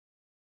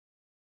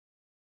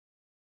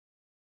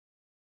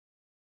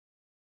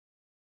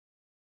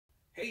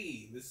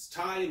Hey, this is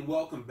Ty, and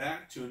welcome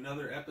back to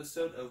another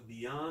episode of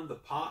Beyond the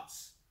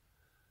Pops.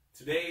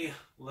 Today,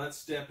 let's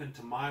step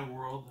into my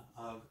world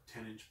of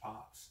 10-inch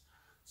pops.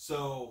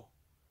 So,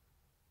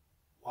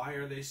 why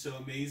are they so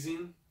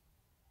amazing?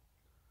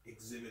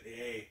 Exhibit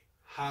A,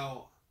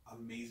 how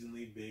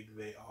amazingly big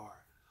they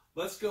are.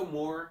 Let's go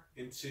more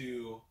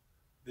into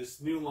this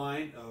new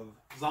line of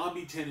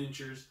zombie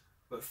 10-inchers,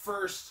 but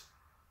first,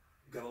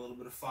 I've got a little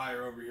bit of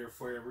fire over here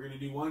for you. We're going to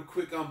do one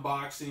quick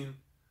unboxing.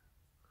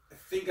 I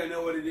think I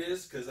know what it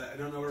is because I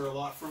don't order a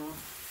lot from them.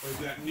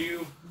 We've got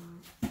new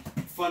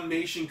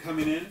Funimation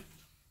coming in.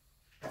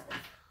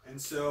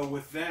 And so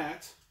with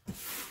that,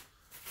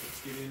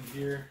 let's get in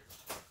here.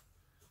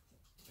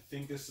 I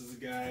think this is a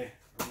guy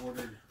I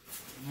ordered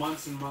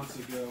months and months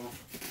ago.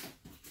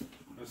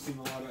 I've seen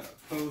a lot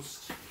of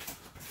posts.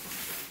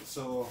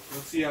 So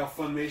let's see how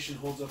Funimation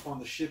holds up on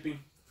the shipping.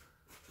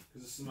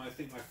 Because this is, I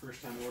think, my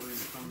first time ordering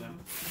from them.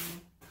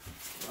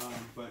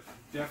 But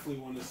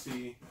definitely want to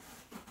see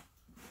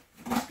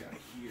this guy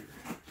here.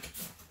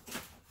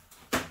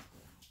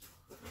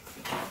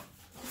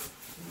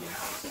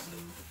 Yes.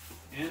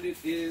 And it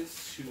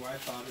is who I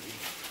thought it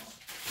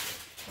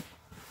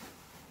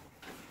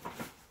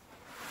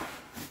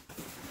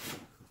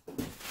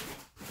was.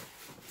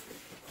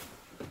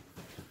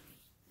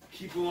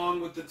 Keep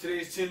along with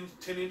today's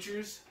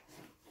 10-inchers.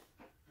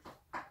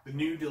 The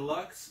new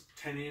deluxe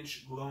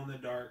 10-inch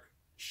glow-in-the-dark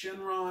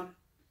Shenron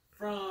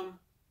from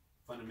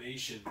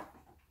Funimation.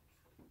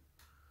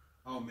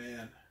 Oh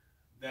man.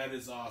 That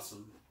is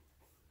awesome.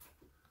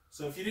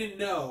 So if you didn't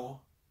know,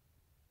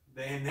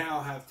 they now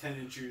have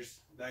 10-inchers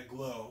that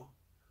glow.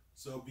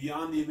 So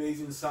beyond the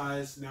amazing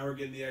size, now we're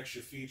getting the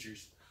extra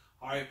features.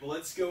 Alright, but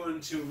let's go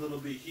into a little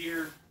bit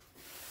here.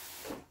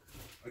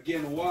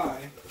 Again,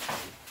 why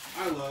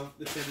I love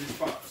the 10-inch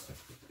pops.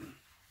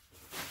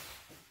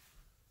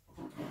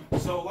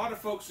 So a lot of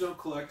folks don't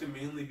collect them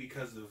mainly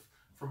because of,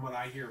 from what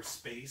I hear, of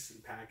space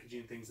and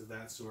packaging, things of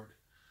that sort.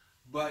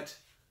 But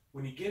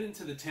when you get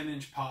into the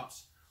 10-inch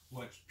pops,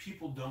 what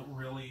people don't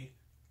really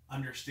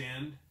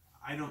understand,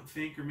 I don't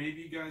think, or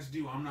maybe you guys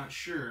do, I'm not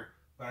sure,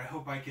 but I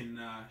hope I can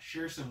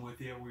share some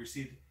with you where you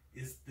see it,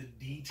 is the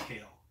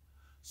detail.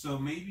 So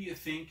maybe you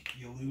think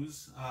you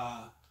lose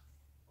a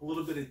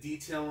little bit of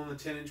detail on the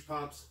 10-inch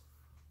pops.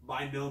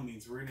 By no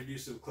means. We're going to do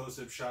some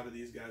close-up shot of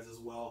these guys as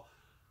well.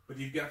 But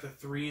you've got the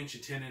 3-inch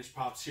and 10-inch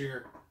pops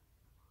here.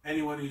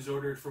 Anyone who's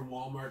ordered from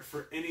Walmart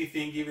for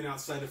anything, even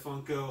outside of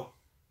Funko,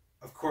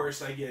 of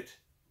course I get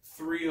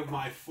 3 of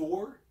my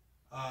 4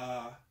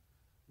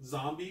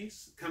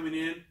 zombies coming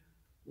in.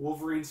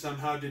 Wolverine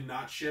somehow did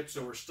not ship,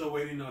 so we're still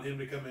waiting on him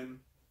to come in.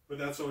 But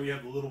that's why we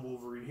have the little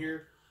Wolverine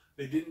here.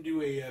 They didn't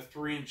do a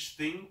 3-inch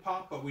thing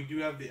pop, but we do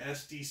have the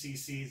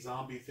SDCC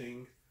zombie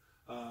thing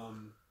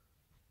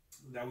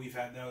that we've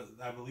had. That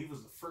I believe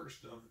was the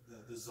first of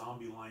the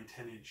zombie line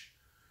 10-inch.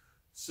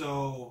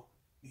 So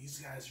these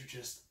guys are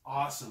just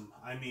awesome.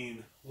 I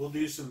mean, we'll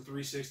do some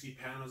 360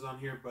 panels on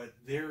here, but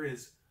there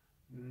is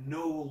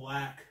no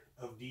lack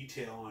of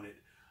detail on it.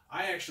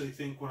 I actually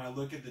think when I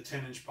look at the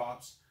 10-inch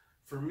pops,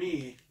 for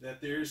me,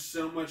 that there's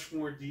so much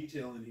more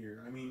detail in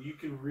here. I mean, you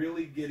can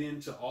really get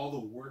into all the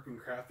work and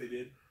craft they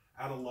did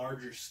at a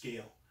larger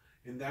scale.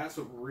 And that's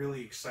what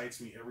really excites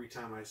me every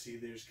time I see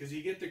theirs, because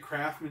you get the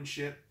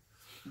craftsmanship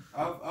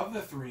of the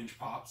 3-inch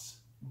pops,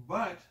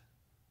 but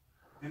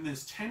in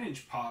this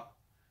 10-inch pop,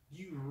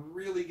 you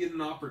really get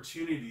an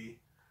opportunity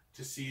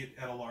to see it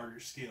at a larger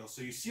scale.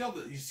 So you see all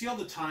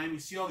the time, you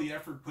see all the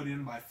effort put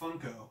in by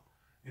Funko,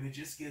 and it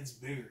just gets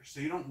bigger, so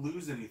you don't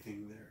lose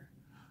anything there.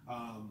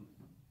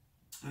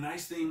 A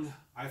nice thing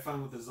I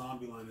find with the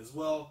zombie line as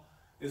well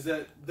is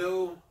that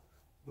though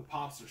the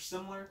pops are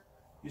similar,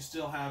 you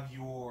still have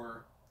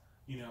your,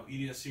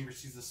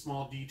 idiosyncrasies, the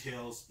small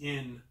details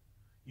in,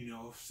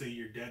 say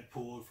your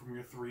Deadpool from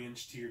your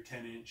 3-inch to your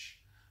 10-inch,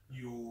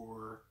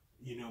 your,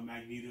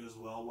 Magneto as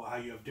well, how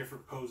you have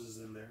different poses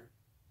in there.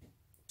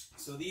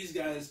 So these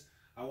guys,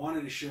 I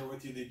wanted to share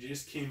with you, they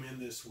just came in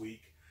this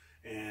week.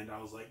 And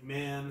I was like,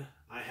 man,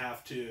 I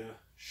have to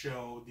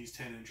show these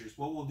 10-inchers.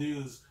 What we'll do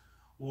is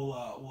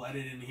we'll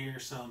edit in here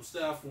some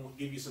stuff. We'll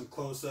give you some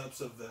close-ups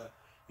of the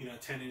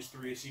 10-inch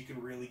 3, so you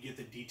can really get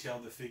the detail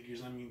of the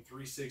figures. I mean,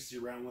 360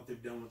 around what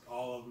they've done with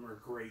all of them are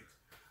great.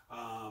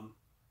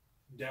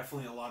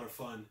 Definitely a lot of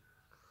fun.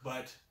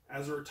 But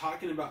as we're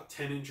talking about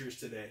 10-inchers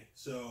today,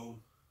 so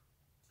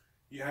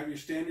you have your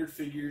standard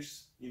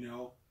figures.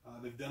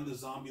 They've done the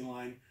zombie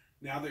line.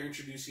 Now they're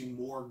introducing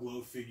more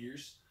glow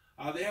figures.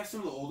 They have some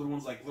of the older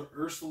ones like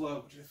Ursula,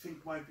 which I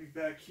think might be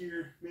back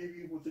here,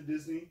 maybe with the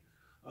Disney.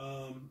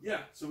 Yeah,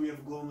 so we have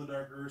a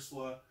glow-in-the-dark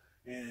Ursula,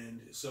 and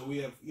so we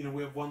have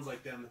ones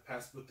like that in the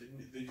past. But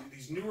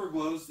these newer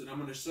glows that I'm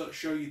going to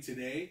show you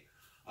today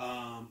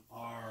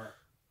are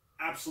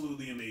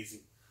absolutely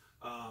amazing.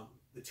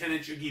 The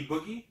 10-inch Oogie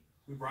Boogie,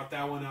 we brought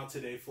that one out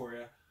today for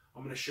you.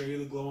 I'm going to show you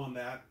the glow on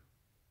that,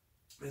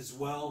 as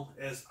well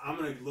as I'm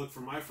going to look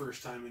for my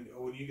first time, and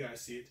when you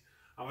guys see it.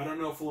 I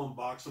don't know if we'll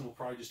unbox them. We'll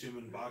probably just do them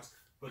in box.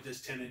 But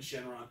this 10-inch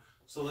Shenron.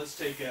 So let's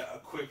take a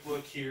quick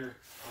look here.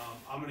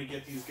 I'm going to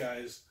get these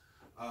guys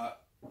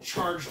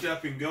charged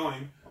up and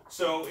going.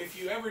 So if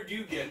you ever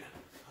do get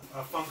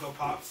Funko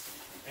Pops,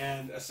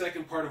 and a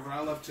second part of what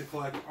I love to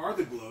collect are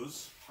the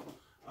glows,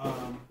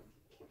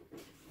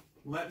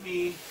 let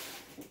me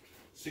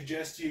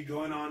suggest you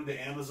going on to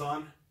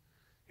Amazon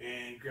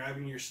and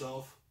grabbing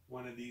yourself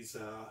one of these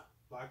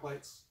black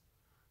lights.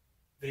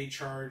 They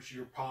charge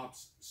your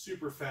pops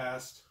super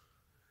fast,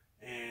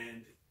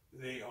 and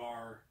they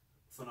are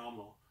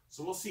phenomenal.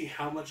 So we'll see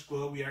how much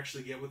glow we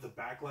actually get with the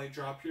backlight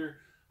drop here.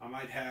 I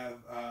might have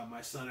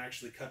my son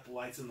actually cut the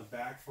lights in the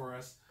back for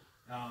us.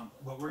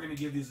 But we're going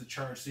to give these a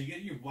charge. So you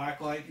get your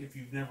black light if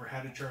you've never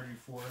had a charge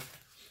before.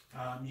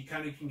 You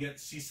kind of can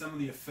see some of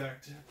the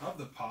effect of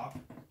the pop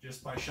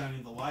just by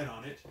shining the light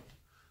on it.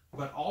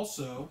 But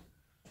also,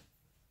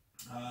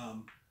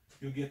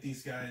 you'll get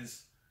these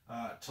guys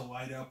to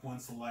light up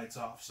once the light's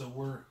off. So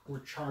we're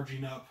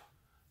charging up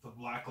the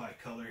black light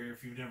color here.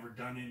 If you've never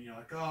done it, and you're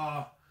like,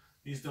 oh,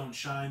 these don't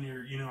shine,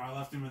 or I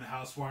left them in the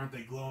house, why aren't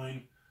they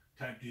glowing?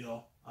 Type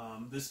deal.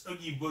 This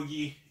Oogie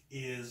Boogie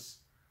is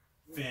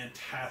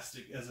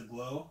fantastic as a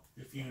glow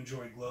if you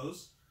enjoy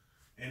glows,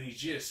 and he's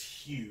just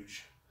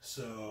huge.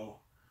 So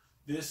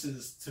this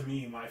is, to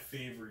me, my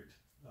favorite.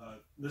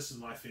 This is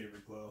my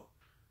favorite glow.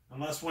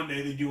 Unless one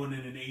day they do one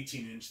in an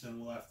 18-inch, then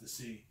we'll have to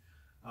see.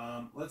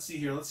 Let's see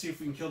here. Let's see if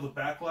we can kill the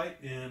backlight,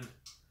 and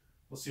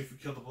we'll see if we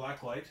kill the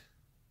black light.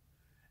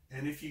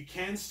 And if you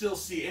can still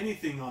see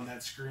anything on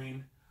that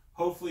screen,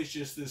 hopefully it's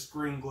just this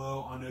green glow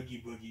on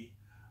Oogie Boogie.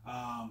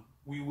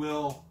 We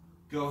will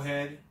go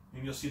ahead,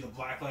 and you'll see the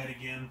black light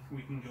again.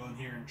 We can go in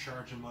here and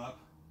charge him up.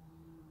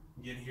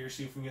 Get here,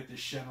 see if we can get this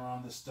shimmer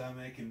on the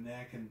stomach and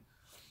neck, and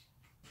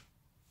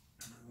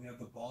we have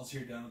the balls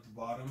here down at the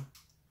bottom.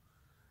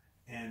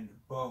 And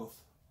both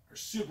are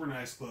super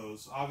nice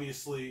glows.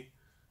 Obviously,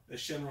 the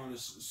Shenron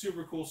is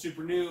super cool,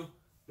 super new,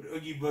 but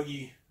Oogie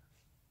Boogie,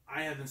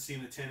 I haven't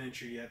seen a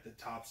 10-incher yet that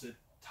tops it,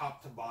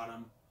 top to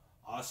bottom.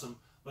 Awesome.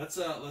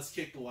 Let's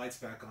kick the lights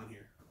back on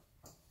here.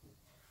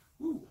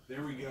 Ooh,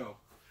 there we go.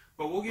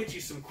 But we'll get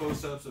you some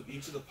close-ups of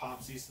each of the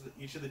pops,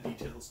 each of the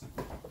details.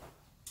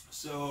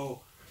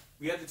 So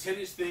we had the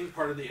 10-inch thing,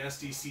 part of the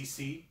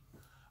SDCC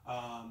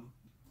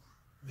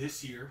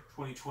this year,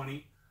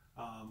 2020.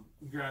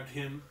 We grabbed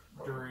him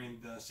during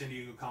the San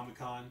Diego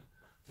Comic-Con.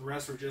 The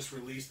rest were just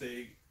released.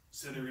 They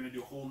said they were going to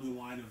do a whole new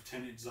line of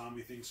 10-inch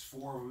zombie things,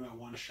 4 of them at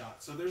one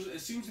shot. So it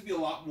seems to be a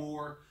lot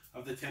more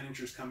of the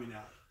 10-inchers coming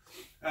out.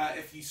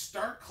 If you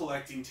start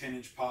collecting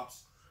 10-inch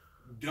pops,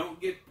 don't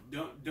get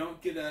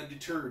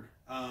deterred,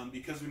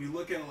 because when you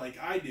look at it like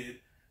I did,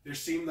 there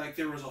seemed like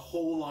there was a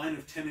whole line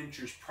of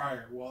 10-inchers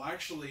prior. Well,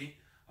 actually,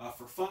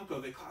 for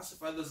Funko, they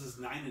classify those as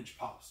 9-inch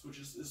pops, which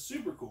is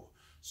super cool.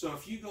 So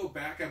if you go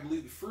back, I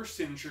believe the first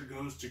 10-incher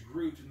goes to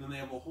Groot, and then they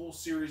have a whole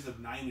series of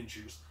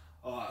 9-inchers.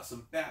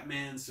 Some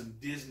Batman, some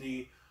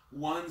Disney,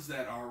 ones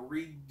that are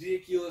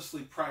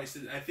ridiculously priced.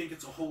 I think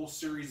it's a whole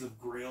series of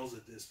grails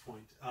at this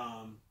point.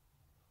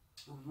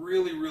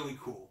 Really, really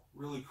cool.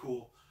 Really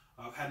cool.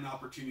 I've had an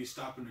opportunity to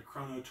stop into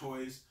Chrono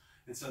Toys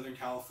in Southern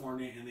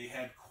California, and they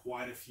had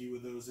quite a few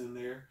of those in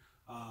there.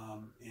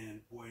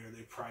 And boy, are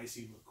they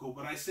pricey, but cool.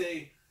 But I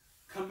say,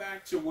 come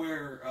back to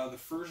where the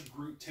first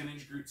Groot,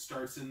 10-inch Groot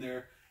starts in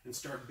there, and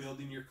start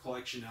building your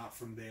collection out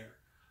from there.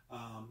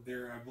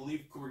 I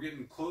believe we're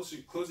getting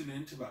closing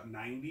into about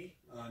 90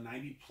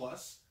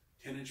 plus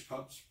 10-inch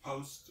pups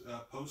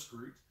post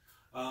Groot.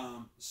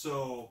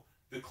 So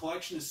the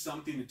collection is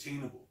something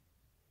attainable.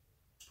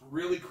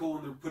 Really cool,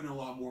 and they're putting a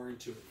lot more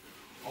into it.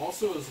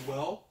 Also, as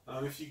well,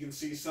 if you can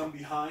see some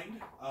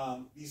behind,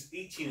 these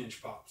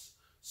 18-inch pops.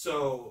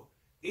 So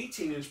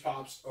 18-inch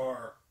pops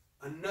are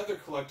another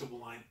collectible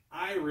line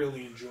I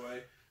really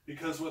enjoy,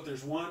 because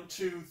there's 1,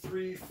 2,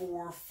 3,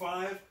 4,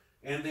 5,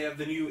 and they have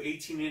the new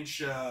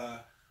 18-inch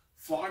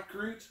Flock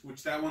Groot,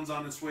 which that one's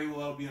on its way. Well,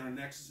 that'll be on our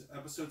next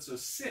episode. So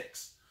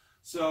 6.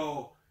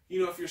 So,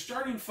 if you're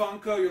starting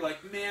Funko, you're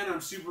like, man,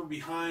 I'm super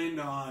behind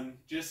on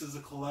just as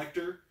a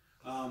collector.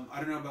 I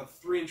don't know about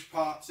 3-inch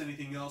pops,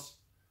 anything else.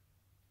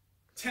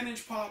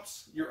 10-inch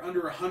pops, you're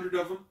under 100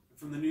 of them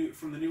from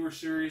the newer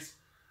series.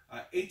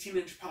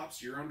 18-inch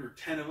pops, you're under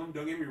 10 of them.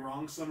 Don't get me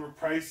wrong, some are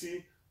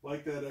pricey,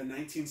 like that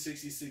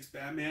 1966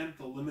 Batman,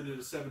 the limited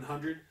of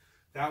 700.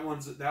 That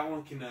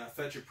one can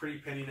fetch a pretty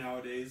penny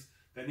nowadays.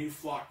 That new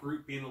Flock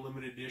Groot being a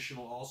limited edition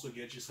will also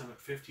get you some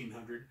at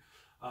 1,500.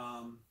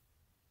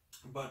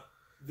 But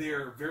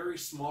they're very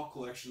small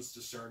collections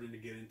to start and to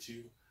get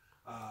into.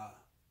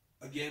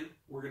 Again,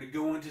 we're going to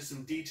go into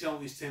some detail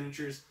on these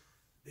 10-inchers.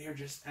 They are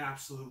just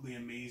absolutely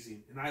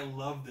amazing, and I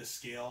love this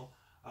scale.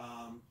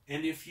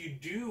 And if you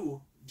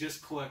do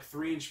just collect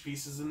 3-inch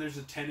pieces and there's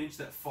a 10-inch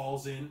that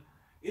falls in,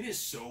 it is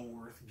so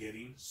worth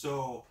getting.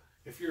 So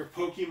if you're a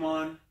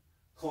Pokemon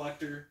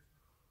collector,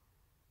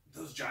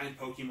 those giant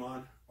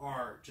Pokemon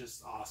are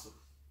just awesome.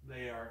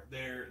 They're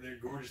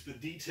gorgeous. The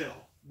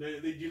detail,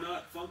 they do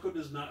not, Funko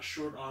does not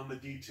short on the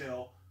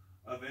detail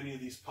of any of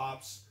these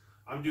pops.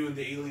 I'm doing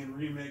the Alien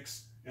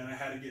remix, and I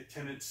had to get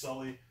 10-inch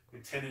Sully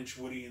and 10-inch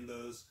Woody in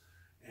those,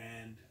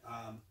 and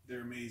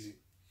they're amazing.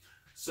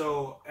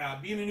 So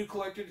being a new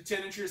collector to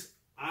 10-inchers,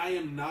 I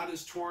am not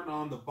as torn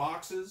on the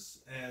boxes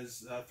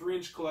as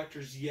 3-inch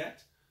collectors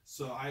yet.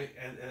 So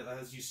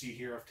as you see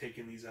here, I've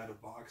taken these out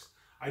of box.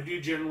 I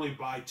do generally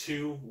buy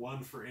two,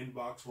 one for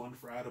in-box, one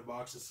for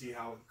out-of-box to see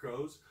how it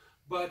goes.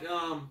 But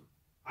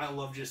I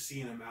love just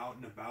seeing them out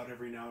and about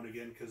every now and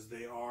again because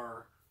they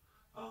are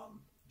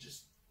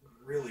just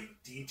really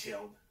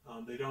detailed.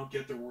 They don't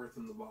get their worth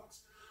in the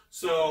box.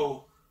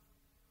 So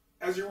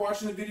as you're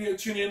watching the video,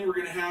 tune in. We're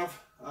going to have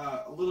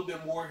a little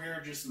bit more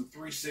here, just some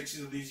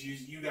 360s of these.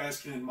 You guys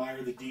can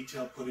admire the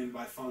detail put in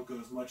by Funko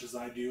as much as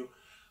I do.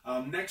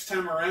 Next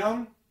time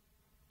around,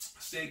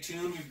 stay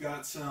tuned. We've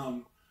got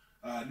some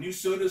new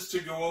sodas to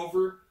go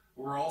over.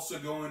 We're also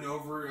going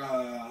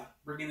over,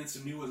 bringing in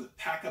some new, was it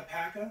Paka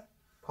Paka?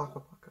 Paka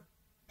Paka.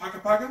 Paka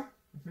Paka?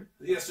 Mm-hmm.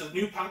 Yeah, so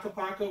new Paka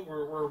Paka,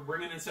 we're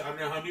bringing in some, I don't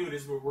know how new it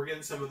is, but we're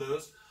getting some of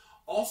those.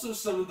 Also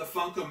some of the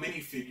Funko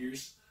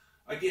minifigures.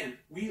 Again,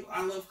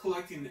 I love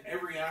collecting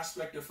every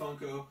aspect of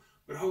Funko,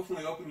 but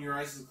hopefully open your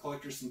eyes as a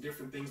collector to some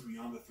different things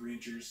beyond the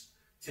 3-inchers.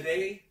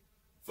 Today,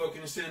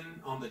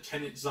 focusing on the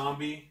 10-inch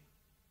zombie,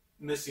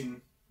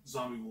 missing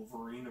Zombie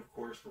Wolverine, of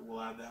course, but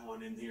we'll add that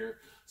one in here.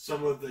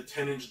 Some of the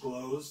 10-inch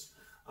glows,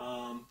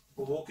 but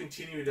we'll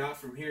continue it out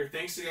from here.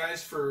 Thanks,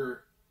 guys,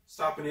 for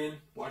stopping in,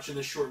 watching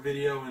this short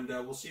video, and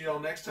we'll see you all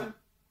next time.